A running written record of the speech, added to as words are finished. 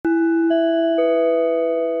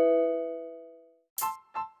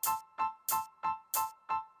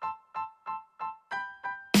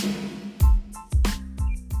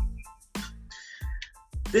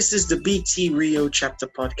This is the BT Rio Chapter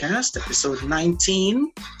Podcast, episode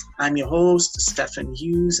 19. I'm your host, Stephen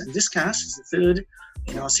Hughes, and this cast is the third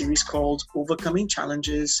in our series called Overcoming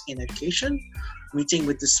Challenges in Education, meeting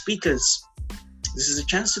with the speakers. This is a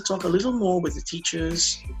chance to talk a little more with the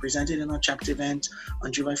teachers who presented in our chapter event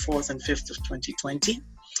on July 4th and 5th of 2020,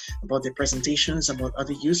 about their presentations, about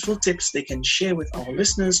other useful tips they can share with our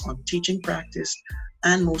listeners on teaching practice,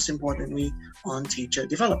 and most importantly, on teacher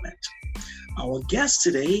development. Our guest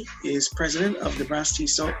today is president of the Brass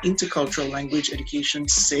Seesaw Intercultural Language Education,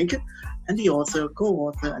 SIG, and the author,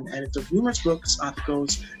 co-author, and editor of numerous books,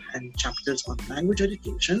 articles, and chapters on language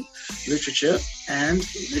education, literature, and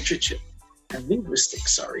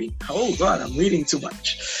linguistics, sorry. Oh God, I'm reading too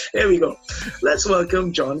much. There we go. Let's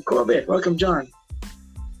welcome John Corbett. Welcome, John.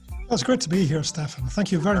 Well, it's great to be here, Stefan.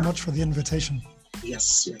 Thank you very much for the invitation.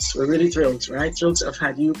 Yes. We're really thrilled, right? Thrilled to have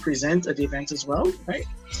had you present at the event as well, right?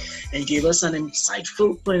 And gave us an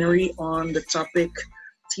insightful plenary on the topic,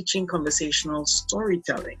 teaching conversational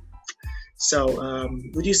storytelling. So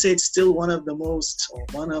would you say it's still one of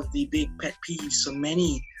the big pet peeves for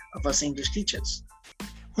many of us English teachers?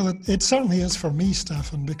 Well, it certainly is for me,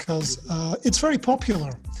 Stefan, because it's very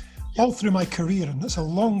popular. All through my career, and it's a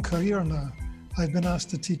long career now, I've been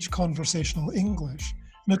asked to teach conversational English.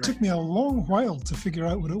 And it took me a long while to figure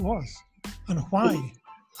out what it was and why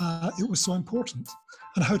it was so important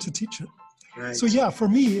and how to teach it. Right. So yeah, for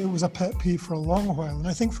me, it was a pet peeve for a long while. And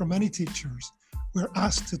I think for many teachers, we're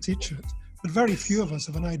asked to teach it, but very few of us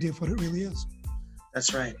have an idea of what it really is.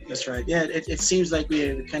 That's right. Yeah, it seems like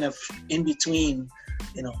we're kind of in between,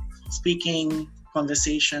 speaking,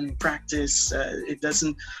 conversation, practice. It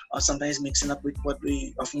doesn't, or sometimes mixing up with what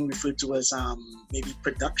we often refer to as maybe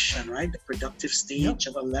production, right? The productive stage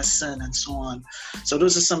of a lesson and so on. So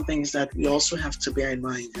those are some things that we also have to bear in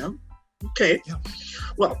mind. Yeah? Okay. Yeah.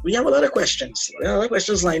 Well, we have a lot of questions.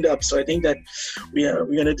 Lined up. So I think that we're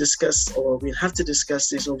going to discuss, or we'll have to discuss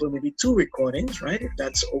this over maybe 2 recordings, right? If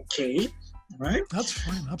that's okay. Right? That's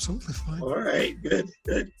fine. Absolutely fine. All right. Good.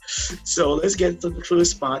 So let's get to the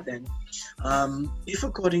first part then. If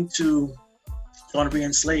according to Thornbury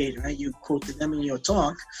and Slade, right, you quoted them in your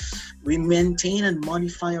talk, we maintain and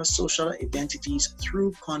modify our social identities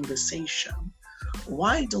through conversation.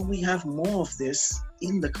 Why don't we have more of this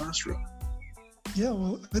in the classroom? Yeah,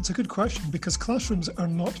 well, it's a good question, because classrooms are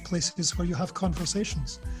not places where you have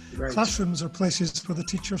conversations. Right. Classrooms are places where the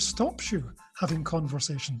teacher stops you having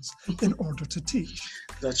conversations in order to teach.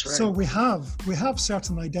 That's right. So we have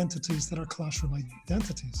certain identities that are classroom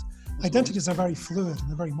identities. Identities are very fluid and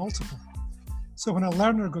they're very multiple. So when a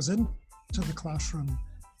learner goes into the classroom,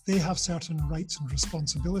 they have certain rights and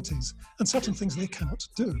responsibilities and certain things they cannot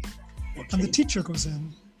do. Okay. And the teacher goes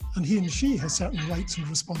in and he and she has certain rights and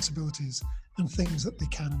responsibilities and things that they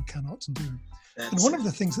can and cannot do. And one of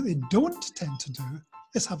the things that they don't tend to do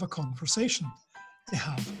is have a conversation. They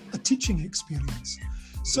have a teaching experience.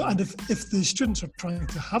 So, and if the students are trying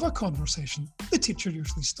to have a conversation, the teacher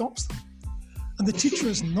usually stops them. And the teacher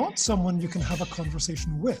is not someone you can have a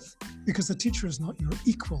conversation with, because the teacher is not your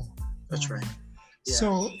equal. That's right. Yeah.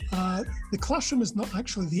 So the classroom is not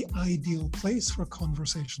actually the ideal place for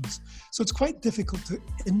conversations. So it's quite difficult to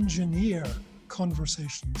engineer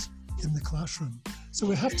conversations in the classroom. So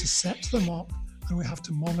we have to set them up, and we have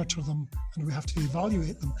to monitor them, and we have to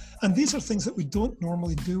evaluate them. And these are things that we don't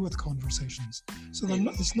normally do with conversations. So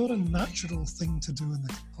it's not a natural thing to do in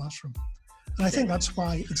the classroom. And I think that's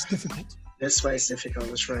why it's difficult. That's why it's difficult,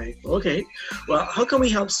 that's right. Okay, well, how can we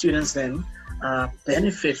help students then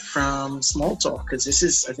benefit from small talk? Because this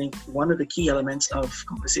is, I think, one of the key elements of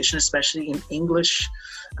conversation, especially in English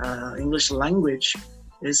language,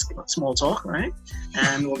 is small talk, right?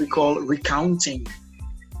 And what we call recounting.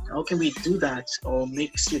 How can we do that or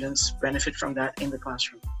make students benefit from that in the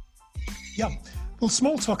classroom? Yeah, well,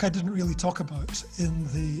 small talk I didn't really talk about in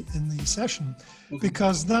the session,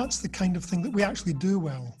 because that's the kind of thing that we actually do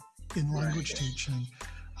well in language teaching.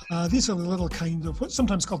 These are the little kind of what's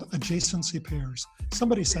sometimes called adjacency pairs.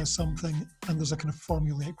 Somebody says something and there's a kind of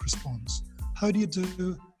formulaic response. How do you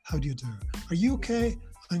do? How do you do? Are you okay?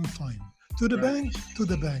 I'm fine. Do the bang? Do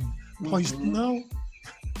the bang. Poison now?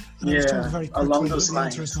 And I was told very quickly that the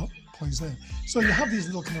answer is not poison. So you have these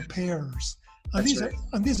little kind of pairs.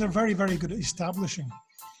 And these are very, very good at establishing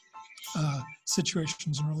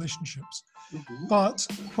situations and relationships. But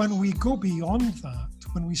when we go beyond that,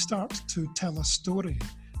 when we start to tell a story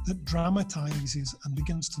that dramatizes and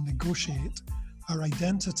begins to negotiate our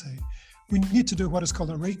identity, we need to do what is called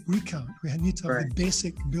a recount. We need to have the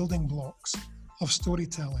basic building blocks of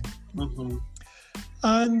storytelling.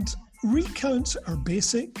 And recounts are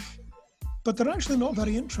basic, but they're actually not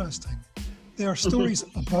very interesting, They are stories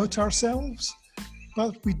about ourselves,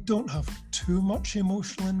 but we don't have too much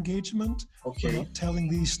emotional engagement. Okay. We're not telling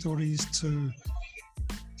these stories to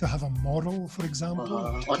have a moral, for example,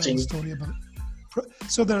 to tell a story about.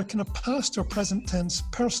 So they're kind of past or present tense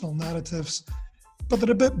personal narratives, but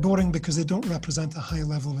they're a bit boring because they don't represent a high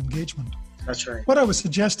level of engagement. That's right. What I was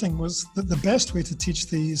suggesting was that the best way to teach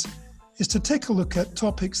these is to take a look at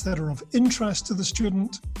topics that are of interest to the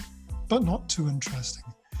student, but not too interesting.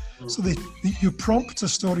 So you prompt a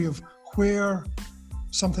story of where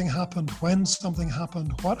something happened, when something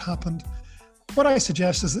happened, what happened. What I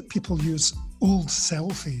suggest is that people use old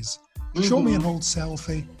selfies. Show me an old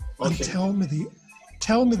selfie and tell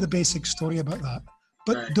me the basic story about that.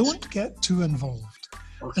 But don't get too involved.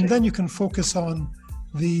 And then you can focus on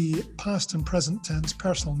the past and present tense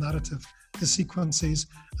personal narrative, the sequences,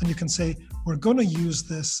 and you can say, we're going to use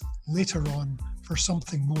this later on for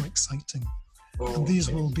something more exciting. And these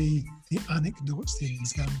will be the anecdotes, the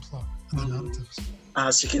exemplar, and the narratives.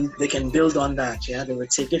 So they can build on that, yeah? They would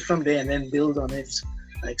take it from there and then build on it,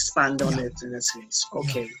 expand on it in a sense.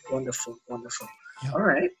 Okay, wonderful. Yeah. All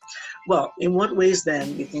right. Well, in what ways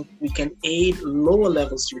then do you think we can aid lower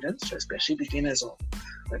level students, especially beginners or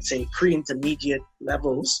let's say pre-intermediate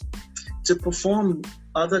levels, to perform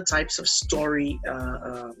other types of story,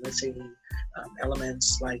 let's say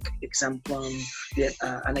elements like exemplum, the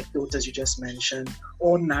anecdote as you just mentioned,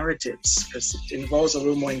 or narratives, because it involves a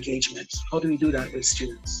little more engagement. How do we do that with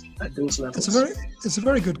students at those levels? It's a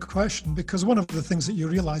very good question, because one of the things that you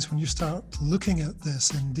realize when you start looking at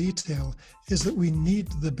this in detail is that we need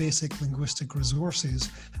the basic linguistic resources,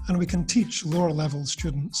 and we can teach lower level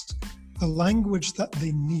students the language that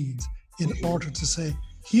they need in order to say,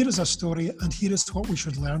 here is a story and here is what we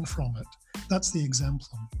should learn from it. That's the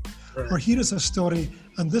exemplum. Or here is a story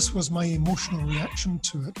and this was my emotional reaction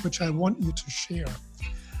to it, which I want you to share.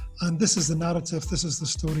 And this is the narrative, this is the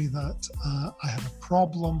story that I had a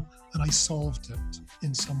problem and I solved it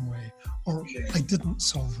in some way, or I didn't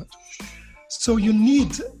solve it. So you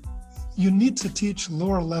need to teach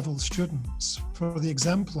lower level students for the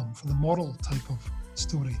exemplum, for the model type of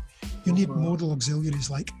story. You need modal auxiliaries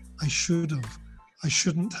like I should have, I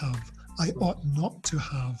shouldn't have, I ought not to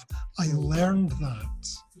have, I learned that.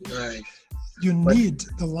 Right. You need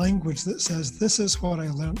the language that says, this is what I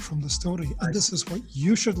learned from the story, and this is what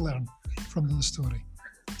you should learn from the story.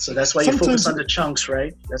 So that's why you focus on the chunks,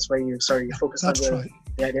 right? That's why you focus on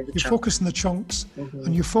the idea of the chunks. You focus on the chunks,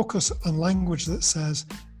 and you focus on language that says,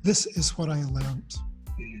 this is what I learned.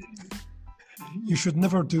 You should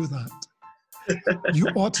never do that. You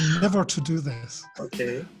ought never to do this.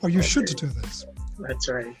 Okay. Or you should do this. That's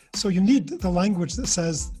right. So you need the language that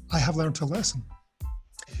says, I have learned a lesson.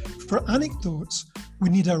 For anecdotes, we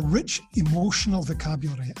need a rich emotional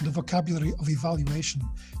vocabulary and a vocabulary of evaluation.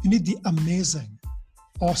 You need the amazing,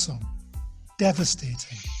 awesome,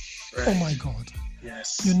 devastating, oh my God.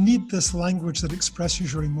 Yes. You need this language that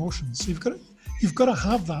expresses your emotions. So you've got to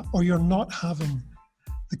have that, or you're not having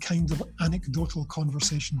the kind of anecdotal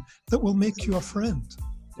conversation that will make you a friend,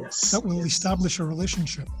 that will establish a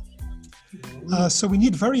relationship. So we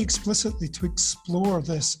need very explicitly to explore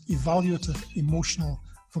this evaluative emotional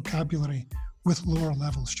vocabulary with lower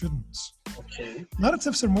level students. Okay.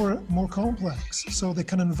 Narratives are more complex, so they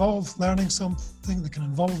can involve learning something, they can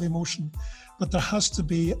involve emotion, but there has to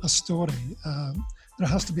be a story, there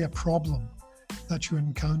has to be a problem that you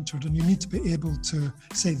encountered, and you need to be able to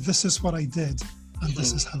say, this is what I did, and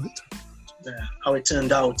this is how it turned out. How it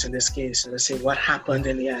turned out in this case, let's say what happened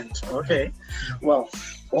in the end. Okay. Well,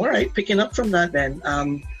 all right, picking up from that then,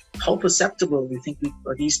 how perceptible do you think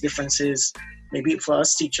are these differences, maybe for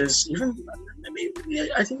us teachers,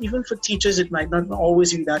 I think even for teachers, it might not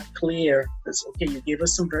always be that clear. Because, okay, you gave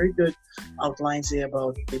us some very good outlines here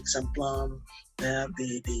about the exemplum,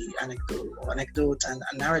 the anecdote and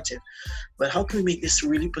narrative, but how can we make this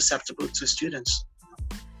really perceptible to students?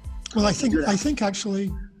 Well, I think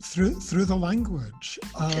actually through the language,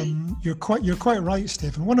 you're quite right,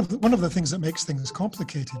 Stephen. One of the things that makes things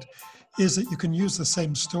complicated is that you can use the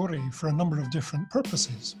same story for a number of different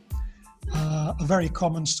purposes. A very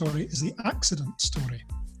common story is the accident story.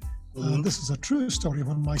 This is a true story.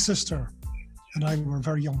 When my sister and I were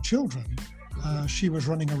very young children, she was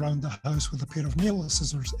running around the house with a pair of nail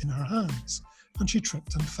scissors in her hands, and she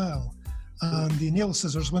tripped and fell. And the nail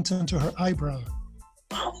scissors went into her eyebrow,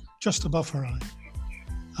 just above her eye.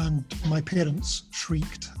 And my parents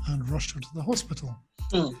shrieked and rushed her to the hospital.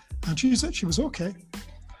 And she said she was okay,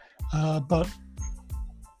 but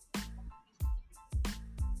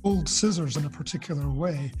hold scissors in a particular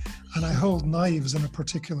way, and I hold knives in a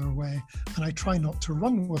particular way, and I try not to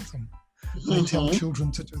run with them. I tell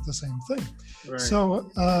children to do the same thing. Right. So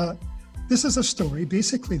this is a story.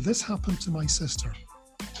 Basically, this happened to my sister.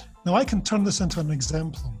 Now I can turn this into an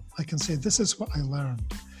example. I can say, this is what I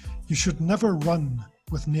learned. You should never run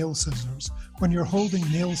with nail scissors. When you're holding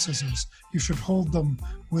nail scissors, you should hold them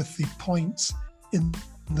with the points in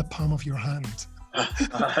the palm of your hand.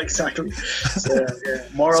 Exactly. So,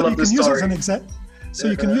 moral of the story.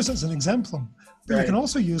 You can use it as an example. But you can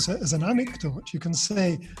also use it as an anecdote. You can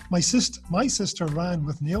say, my sister ran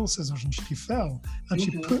with nail scissors and she fell and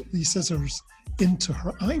she put the scissors into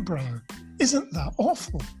her eyebrow. Isn't that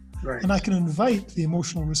awful? Right. And I can invite the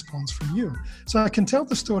emotional response from you. So I can tell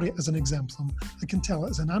the story as an example. I can tell it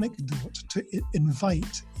as an anecdote to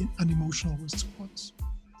invite an emotional response.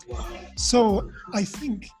 Wow. So I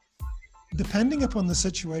think, depending upon the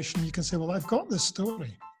situation, you can say, well, I've got this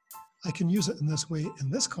story. I can use it in this way,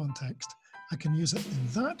 in this context. I can use it in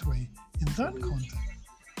that way, in that context.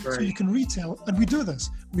 Right. So you can retell, and we do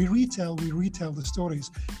this. We retell the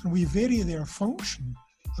stories, and we vary their function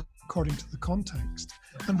according to the context.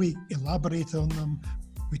 And we elaborate on them,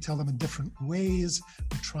 we tell them in different ways,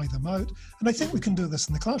 we try them out. And I think we can do this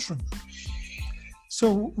in the classroom.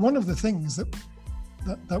 So one of the things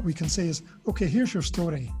that we can say is, okay, here's your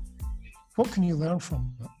story. What can you learn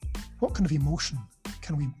from it? What kind of emotion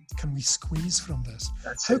can we squeeze from this?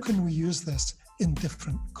 How can we use this in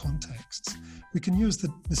different contexts? We can use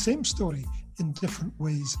the same story in different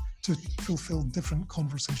ways to fulfill different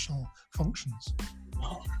conversational functions.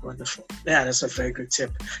 Oh, wonderful. Yeah, that's a very good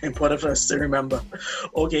tip. Important for us to remember.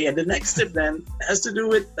 Okay, and the next tip then has to do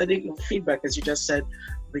with, I think, feedback, as you just said,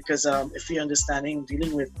 because if you're understanding,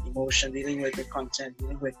 dealing with emotion, dealing with the content,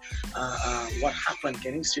 dealing with what happened,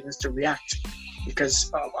 getting students to react,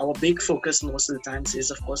 because our big focus most of the times is,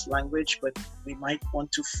 of course, language, but we might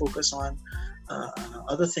want to focus on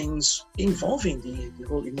other things involving the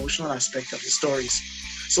whole emotional aspect of the stories.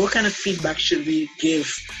 So what kind of feedback should we give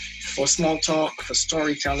for small talk, for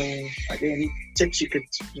storytelling? Are there any tips you could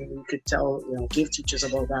give teachers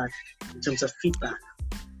about that in terms of feedback?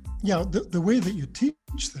 Yeah, the way that you teach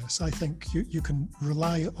this, I think you can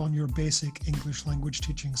rely on your basic English language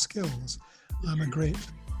teaching skills. I'm a great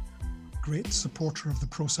supporter of the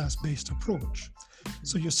process-based approach.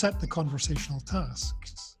 So you set the conversational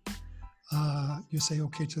tasks. You say,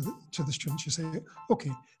 okay, to the students, you say,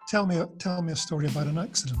 okay, tell me a story about an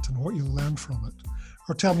accident and what you learned from it.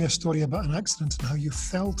 Or tell me a story about an accident and how you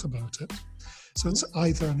felt about it. So it's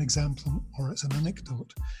either an example or it's an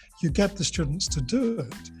anecdote. You get the students to do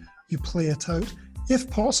it. You play it out. If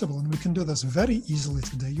possible, and we can do this very easily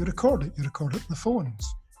today, you record it. You record it in the phones.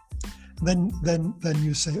 And then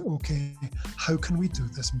you say, okay, how can we do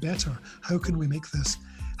this better? How can we make this?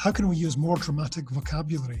 How can we use more dramatic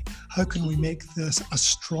vocabulary? How can we make this a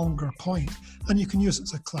stronger point? And you can use it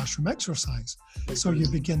as a classroom exercise. So you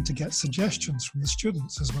begin to get suggestions from the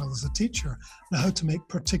students as well as the teacher on how to make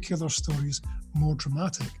particular stories more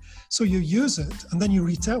dramatic. So you use it and then you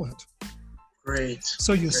retell it. Great.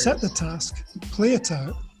 So you set the task, play it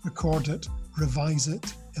out, record it, revise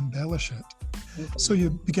it, embellish it. So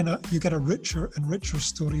you get a richer and richer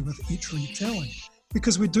story with each retelling.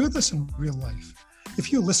 Because we do this in real life.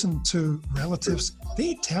 If you listen to relatives,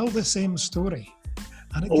 they tell the same story.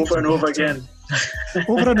 And it over and over again.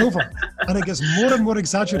 Over and over. And it gets more and more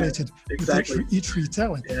exaggerated with each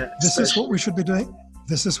retelling. Yeah, this is what we should be doing.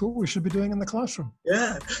 This is what we should be doing in the classroom.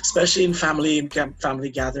 Yeah, especially in family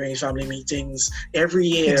gatherings, family meetings. Every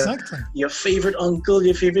year, your favorite uncle,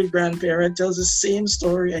 your favorite grandparent tells the same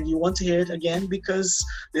story and you want to hear it again because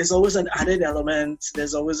there's always an added element.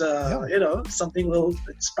 There's always something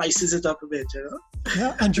that spices it up a bit,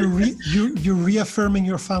 Yeah, and you're reaffirming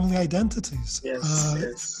your family identities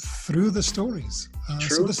through the stories.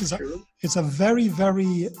 So this is it's a very,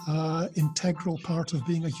 very integral part of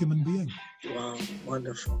being a human being. Wow,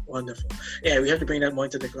 wonderful, wonderful. Yeah, we have to bring that more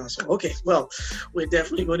into the classroom. Okay, well, we're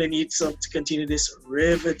definitely going to need to continue this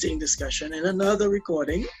riveting discussion in another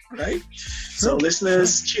recording, right? So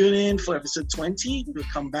listeners, tune in for episode 20. We'll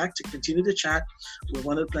come back to continue the chat with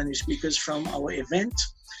one of the plenary speakers from our event.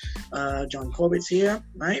 John Corbett here,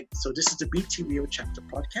 right? So this is the BTRIO Chapter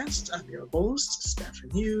Podcast. I'm your host, Stephen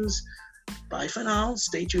Hughes. Bye for now.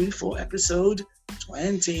 Stay tuned for episode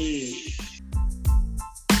 20.